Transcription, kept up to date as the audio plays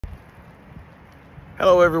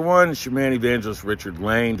Hello, everyone. It's your man, Evangelist Richard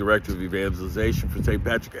Lane, Director of Evangelization for St.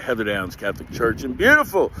 Patrick of Heatherdowns Catholic Church in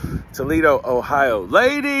beautiful Toledo, Ohio.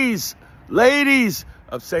 Ladies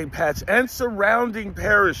of St. Pat's and surrounding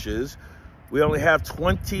parishes, we only have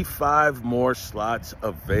 25 more slots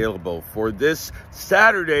available for this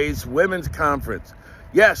Saturday's Women's Conference.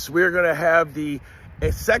 Yes, we're going to have the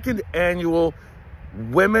second annual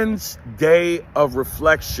Women's Day of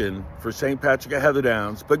Reflection for St. Patrick of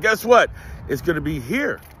Heatherdowns. But guess what? It's going to be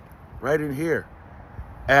here, right in here,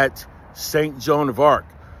 at St. Joan of Arc.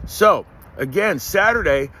 So, again,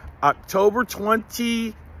 Saturday, October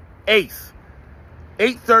 28th,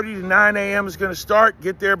 8:30 to 9 a.m. is going to start.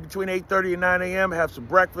 Get there between 8:30 and 9 a.m., have some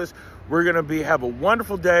breakfast. We're going to have a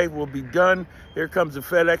wonderful day. We'll be done. Here comes the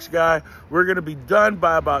FedEx guy. We're going to be done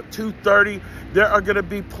by about 2:30. There are going to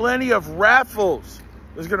be plenty of raffles.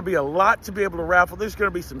 There's going to be a lot to be able to raffle. There's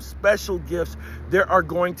going to be some special gifts. There are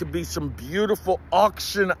going to be some beautiful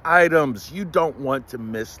auction items you don't want to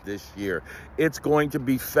miss this year. It's going to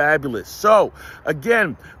be fabulous. So,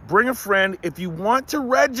 again, bring a friend. If you want to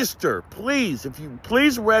register, please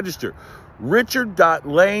register.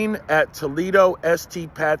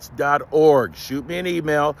 Richard.lane@ToledoSTPats.org. Shoot me an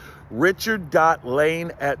email,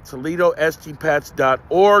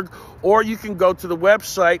 richard.lane@ToledoSTPats.org, or you can go to the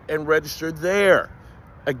website and register there.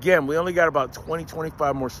 Again, we only got about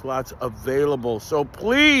 25 more slots available, so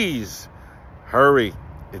please hurry.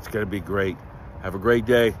 It's going to be great. Have a great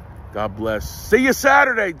day. God bless. See you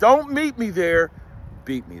Saturday. Don't meet me there.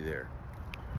 Beat me there.